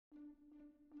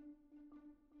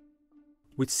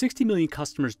With 60 million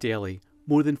customers daily,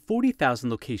 more than 40,000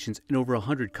 locations in over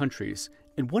 100 countries,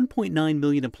 and 1.9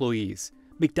 million employees,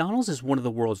 McDonald's is one of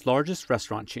the world's largest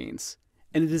restaurant chains,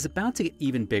 and it is about to get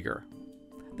even bigger.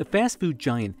 The fast food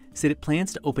giant said it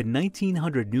plans to open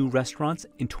 1,900 new restaurants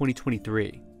in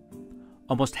 2023.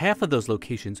 Almost half of those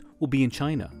locations will be in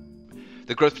China.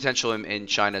 The growth potential in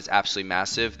China is absolutely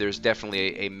massive. There's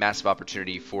definitely a massive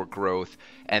opportunity for growth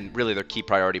and really their key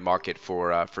priority market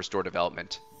for store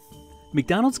development.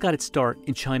 McDonald's got its start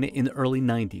in China in the early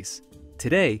 90s.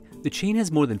 Today, the chain has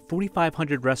more than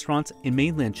 4,500 restaurants in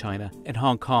mainland China and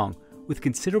Hong Kong, with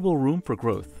considerable room for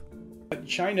growth.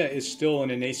 China is still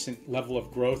in a nascent level of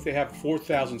growth. They have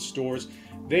 4,000 stores.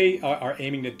 They are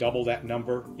aiming to double that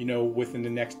number, within the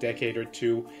next decade or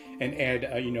two, and add,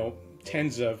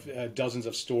 tens of dozens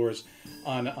of stores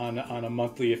on a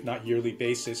monthly, if not yearly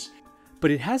basis.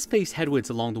 But it has faced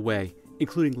headwinds along the way,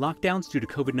 including lockdowns due to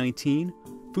COVID-19,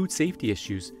 food safety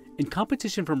issues, and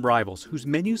competition from rivals whose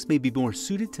menus may be more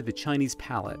suited to the Chinese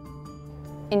palate.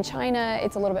 In China,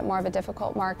 it's a little bit more of a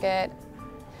difficult market.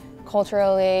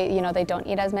 Culturally, they don't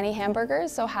eat as many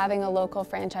hamburgers, so having a local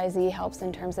franchisee helps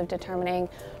in terms of determining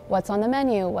what's on the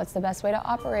menu, what's the best way to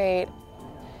operate,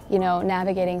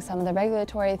 navigating some of the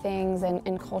regulatory things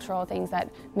and cultural things that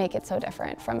make it so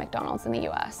different from McDonald's in the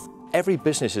US. Every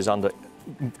business is under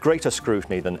greater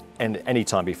scrutiny than any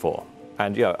time before.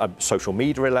 And social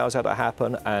media allows that to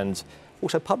happen, and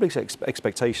also public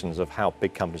expectations of how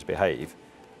big companies behave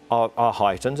are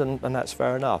heightened, and that's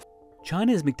fair enough.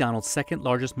 China is McDonald's second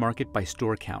largest market by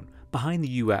store count, behind the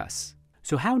US.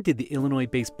 So how did the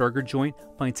Illinois-based burger joint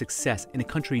find success in a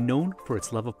country known for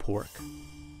its love of pork?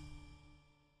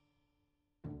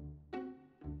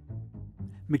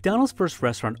 McDonald's first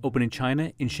restaurant opened in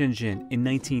China in Shenzhen in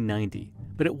 1990,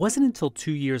 but it wasn't until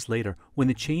 2 years later when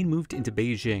the chain moved into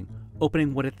Beijing,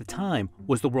 opening what at the time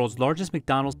was the world's largest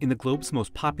McDonald's in the globe's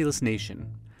most populous nation.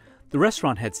 The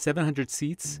restaurant had 700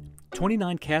 seats,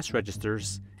 29 cash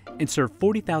registers, and served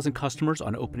 40,000 customers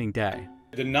on opening day.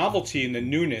 The novelty and the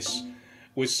newness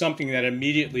was something that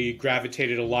immediately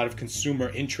gravitated a lot of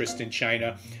consumer interest in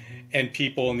China, and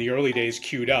people in the early days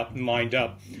queued up and lined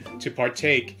up to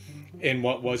partake in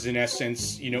what was in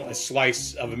essence, a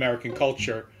slice of American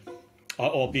culture,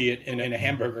 albeit in a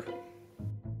hamburger.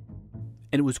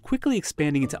 And it was quickly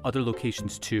expanding into other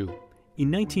locations too. In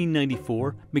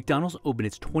 1994, McDonald's opened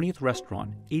its 20th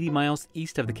restaurant, 80 miles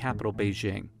east of the capital,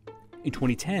 Beijing. In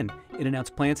 2010, it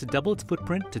announced plans to double its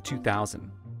footprint to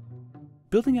 2,000.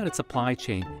 Building out its supply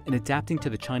chain and adapting to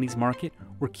the Chinese market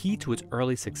were key to its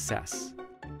early success.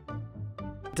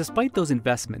 Despite those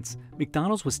investments,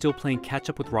 McDonald's was still playing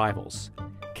catch-up with rivals.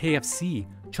 KFC,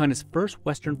 China's first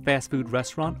Western fast food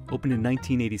restaurant, opened in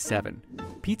 1987.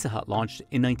 Pizza Hut launched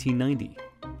in 1990.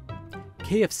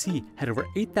 KFC had over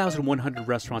 8,100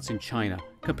 restaurants in China,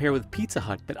 compared with Pizza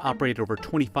Hut that operated over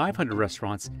 2,500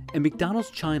 restaurants, and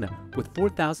McDonald's China with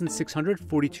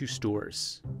 4,642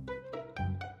 stores.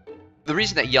 The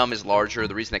reason that Yum is larger,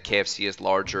 the reason that KFC is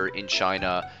larger in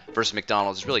China versus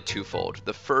McDonald's is really twofold.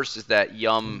 The first is that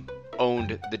Yum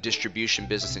owned the distribution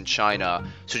business in China,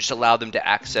 so it just allowed them to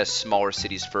access smaller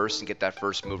cities first and get that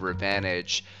first mover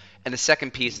advantage. And the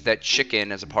second piece is that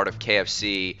chicken, as a part of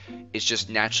KFC, is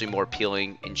just naturally more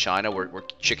appealing in China, where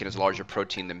chicken is larger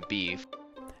protein than beef.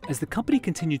 As the company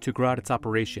continued to grow out its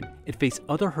operation, it faced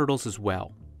other hurdles as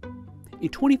well. In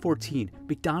 2014,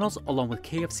 McDonald's, along with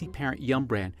KFC parent Yum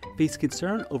brand, faced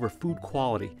concern over food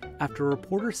quality after a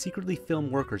reporter secretly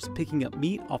filmed workers picking up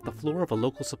meat off the floor of a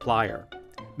local supplier.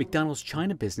 McDonald's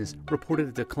China business reported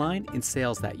a decline in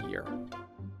sales that year.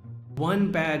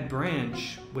 One bad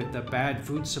branch with a bad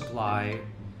food supply,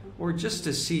 or just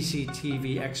a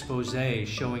CCTV expose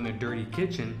showing a dirty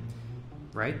kitchen,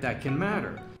 right, that can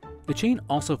matter. The chain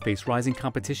also faced rising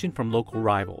competition from local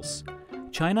rivals.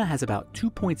 China has about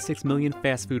 2.6 million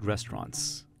fast food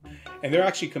restaurants. And they're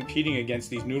actually competing against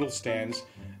these noodle stands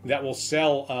that will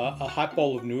sell a hot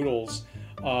bowl of noodles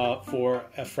for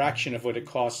a fraction of what it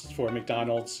costs for a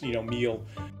McDonald's, meal.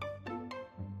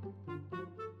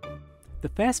 The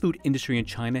fast food industry in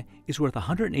China is worth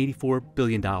 $184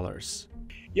 billion.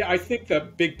 Yeah, I think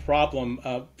the big problem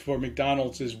for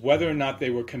McDonald's is whether or not they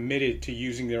were committed to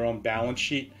using their own balance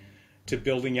sheet to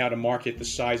building out a market the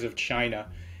size of China.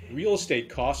 Real estate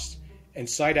costs and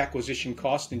site acquisition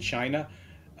costs in China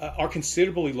are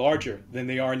considerably larger than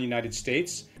they are in the United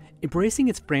States. Embracing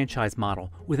its franchise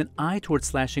model with an eye toward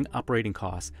slashing operating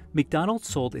costs, McDonald's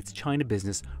sold its China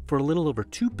business for a little over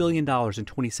 $2 billion in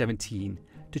 2017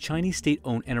 to Chinese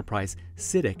state-owned enterprise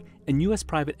CITIC and U.S.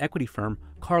 private equity firm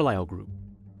Carlyle Group.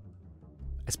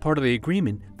 As part of the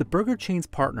agreement, the burger chain's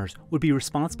partners would be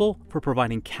responsible for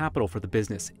providing capital for the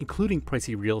business, including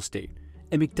pricey real estate,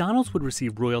 and McDonald's would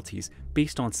receive royalties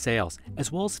based on sales as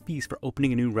well as fees for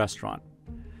opening a new restaurant.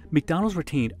 McDonald's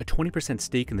retained a 20%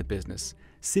 stake in the business,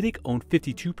 CITIC owned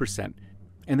 52%,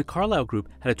 and the Carlyle Group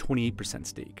had a 28%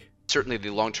 stake. Certainly the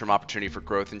long-term opportunity for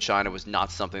growth in China was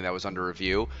not something that was under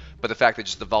review, but the fact that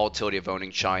just the volatility of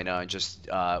owning China and just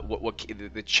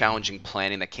the challenging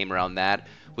planning that came around that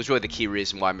was really the key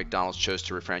reason why McDonald's chose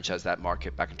to refranchise that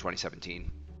market back in 2017.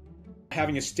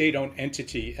 Having a state-owned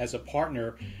entity as a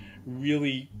partner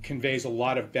really conveys a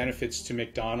lot of benefits to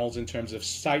McDonald's in terms of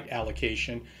site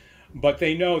allocation, but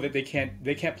they know that they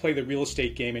can't play the real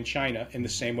estate game in China in the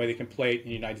same way they can play it in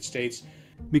the United States.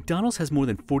 McDonald's has more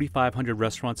than 4,500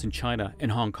 restaurants in China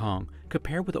and Hong Kong,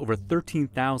 compared with over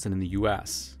 13,000 in the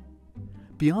U.S.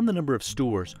 Beyond the number of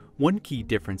stores, one key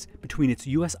difference between its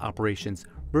U.S. operations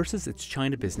versus its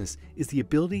China business is the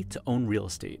ability to own real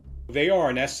estate. They are,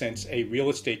 in essence, a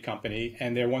real estate company,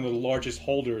 and they're one of the largest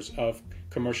holders of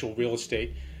commercial real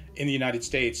estate in the United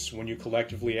States when you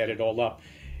collectively add it all up.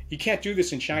 You can't do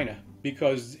this in China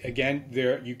because, again,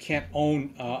 you can't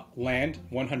own land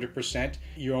 100%.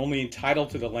 You're only entitled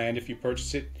to the land if you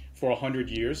purchase it for 100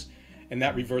 years, and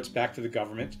that reverts back to the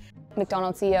government.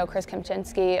 McDonald's CEO Chris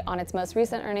Kempczinski, on its most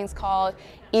recent earnings call,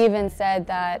 even said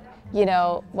that,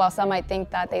 while some might think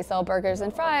that they sell burgers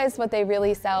and fries, what they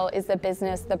really sell is the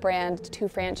business, the brand, to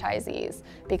franchisees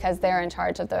because they're in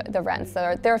charge of the rents.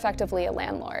 So they're effectively a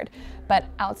landlord. But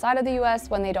outside of the U.S.,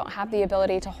 when they don't have the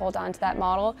ability to hold on to that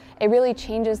model, it really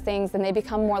changes things and they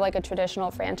become more like a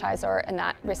traditional franchisor in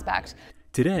that respect.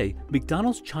 Today,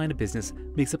 McDonald's China business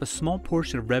makes up a small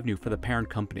portion of revenue for the parent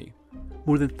company.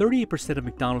 More than 38% of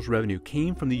McDonald's revenue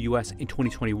came from the U.S. in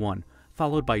 2021,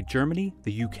 followed by Germany,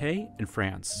 the U.K., and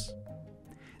France.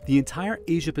 The entire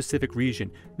Asia-Pacific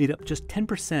region made up just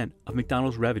 10% of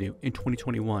McDonald's revenue in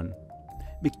 2021.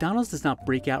 McDonald's does not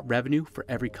break out revenue for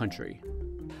every country.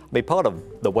 I mean, part of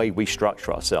the way we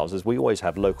structure ourselves is we always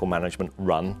have local management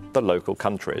run the local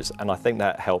countries, and I think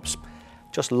that helps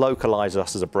just localize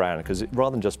us as a brand, because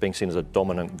rather than just being seen as a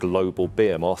dominant global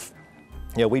behemoth,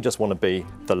 we just want to be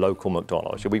the local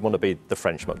McDonald's. We want to be the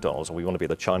French McDonald's, or we want to be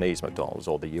the Chinese McDonald's,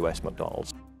 or the US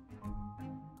McDonald's.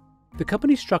 The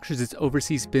company structures its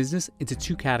overseas business into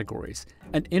two categories: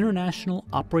 an international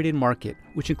operated market,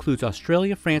 which includes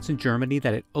Australia, France, and Germany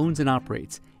that it owns and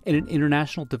operates, and an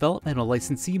international developmental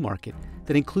licensee market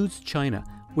that includes China,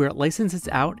 where it licenses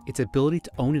out its ability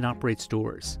to own and operate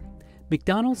stores.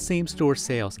 McDonald's same-store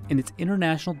sales in its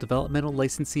international developmental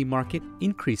licensee market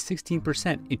increased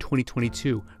 16% in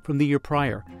 2022 from the year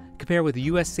prior, compared with the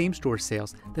U.S. same-store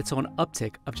sales that saw an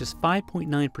uptick of just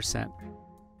 5.9%.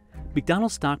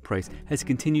 McDonald's stock price has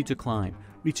continued to climb,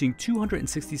 reaching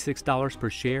 $266 per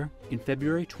share in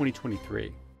February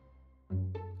 2023.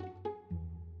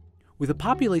 With a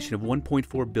population of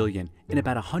 1.4 billion and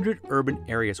about 100 urban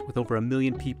areas with over 1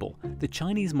 million people, the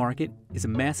Chinese market is a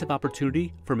massive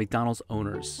opportunity for McDonald's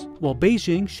owners. While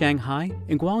Beijing, Shanghai,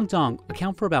 and Guangdong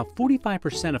account for about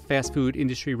 45% of fast food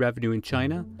industry revenue in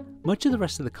China, much of the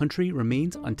rest of the country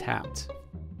remains untapped.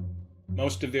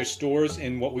 Most of their stores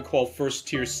in what we call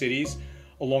first-tier cities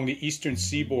along the eastern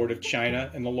seaboard of China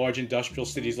and the large industrial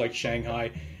cities like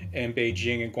Shanghai and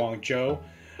Beijing and Guangzhou.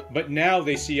 But now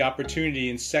they see opportunity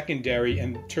in secondary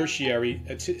and tertiary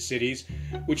cities,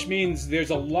 which means there's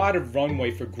a lot of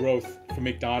runway for growth for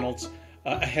McDonald's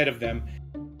ahead of them.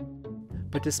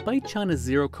 But despite China's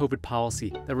zero COVID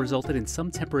policy that resulted in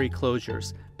some temporary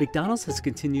closures, McDonald's has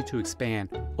continued to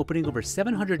expand, opening over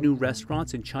 700 new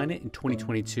restaurants in China in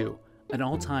 2022, an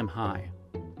all-time high.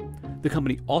 The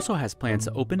company also has plans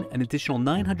to open an additional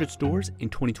 900 stores in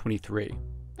 2023.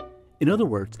 In other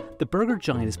words, the burger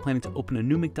giant is planning to open a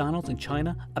new McDonald's in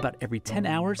China about every 10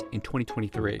 hours in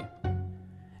 2023.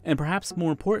 And perhaps more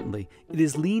importantly, it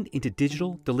has leaned into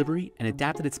digital delivery and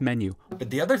adapted its menu. But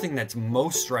the other thing that's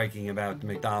most striking about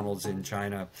McDonald's in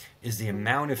China is the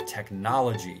amount of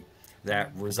technology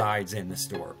that resides in the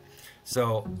store.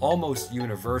 So almost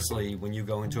universally, when you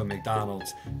go into a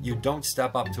McDonald's, you don't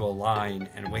step up to a line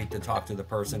and wait to talk to the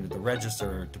person at the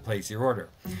register to place your order.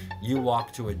 You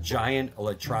walk to a giant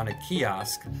electronic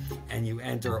kiosk and you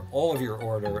enter all of your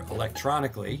order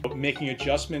electronically. Making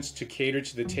adjustments to cater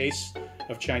to the tastes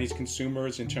of Chinese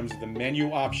consumers in terms of the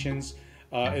menu options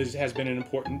has been an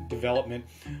important development,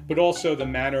 but also the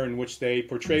manner in which they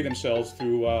portray themselves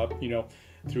through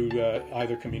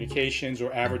either communications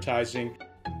or advertising.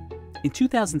 In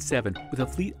 2007, with a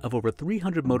fleet of over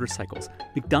 300 motorcycles,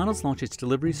 McDonald's launched its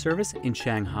delivery service in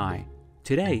Shanghai.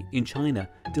 Today, in China,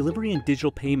 delivery and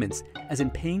digital payments, as in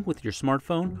paying with your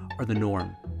smartphone, are the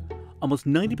norm. Almost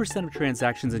 90% of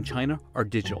transactions in China are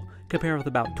digital, compared with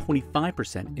about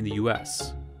 25% in the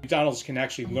US. McDonald's can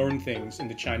actually learn things in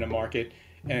the China market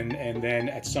and then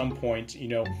at some point,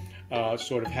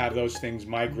 sort of have those things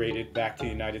migrated back to the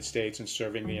United States and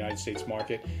serving the United States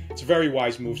market. It's a very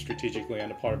wise move strategically on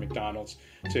the part of McDonald's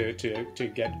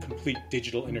to get complete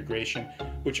digital integration,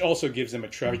 which also gives them a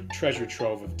treasure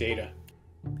trove of data.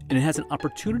 And it has an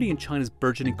opportunity in China's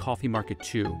burgeoning coffee market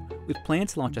too, with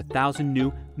plans to launch 1,000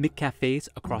 new McCafes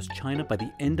across China by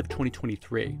the end of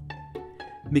 2023.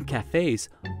 McCafes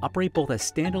operate both as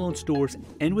standalone stores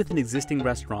and within existing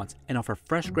restaurants and offer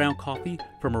fresh ground coffee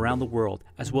from around the world,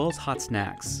 as well as hot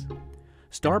snacks.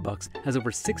 Starbucks has over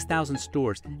 6,000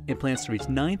 stores and plans to reach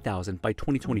 9,000 by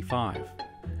 2025.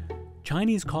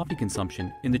 Chinese coffee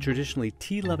consumption in the traditionally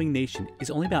tea-loving nation is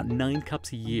only about 9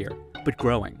 cups a year, but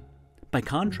growing. By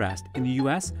contrast, in the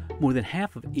US, more than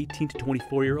half of 18 to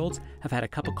 24-year-olds have had a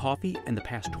cup of coffee in the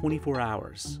past 24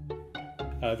 hours.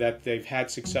 That they've had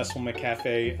successful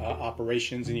McCafe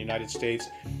operations in the United States,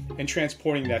 and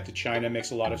transporting that to China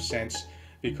makes a lot of sense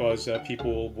because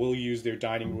people will use their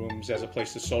dining rooms as a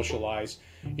place to socialize,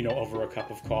 over a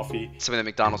cup of coffee. Something that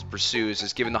McDonald's pursues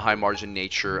is, given the high margin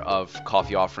nature of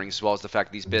coffee offerings, as well as the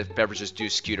fact that these beverages do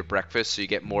skew to breakfast, so you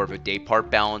get more of a day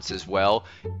part balance as well.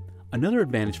 Another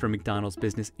advantage for McDonald's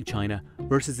business in China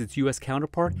versus its US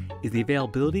counterpart is the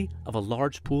availability of a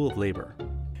large pool of labor.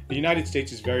 The United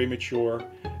States is very mature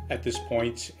at this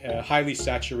point, highly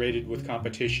saturated with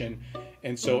competition,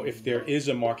 and so if there is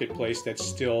a marketplace that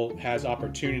still has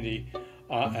opportunity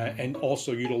and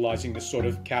also utilizing this sort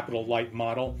of capital light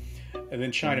model,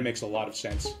 then China makes a lot of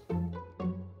sense.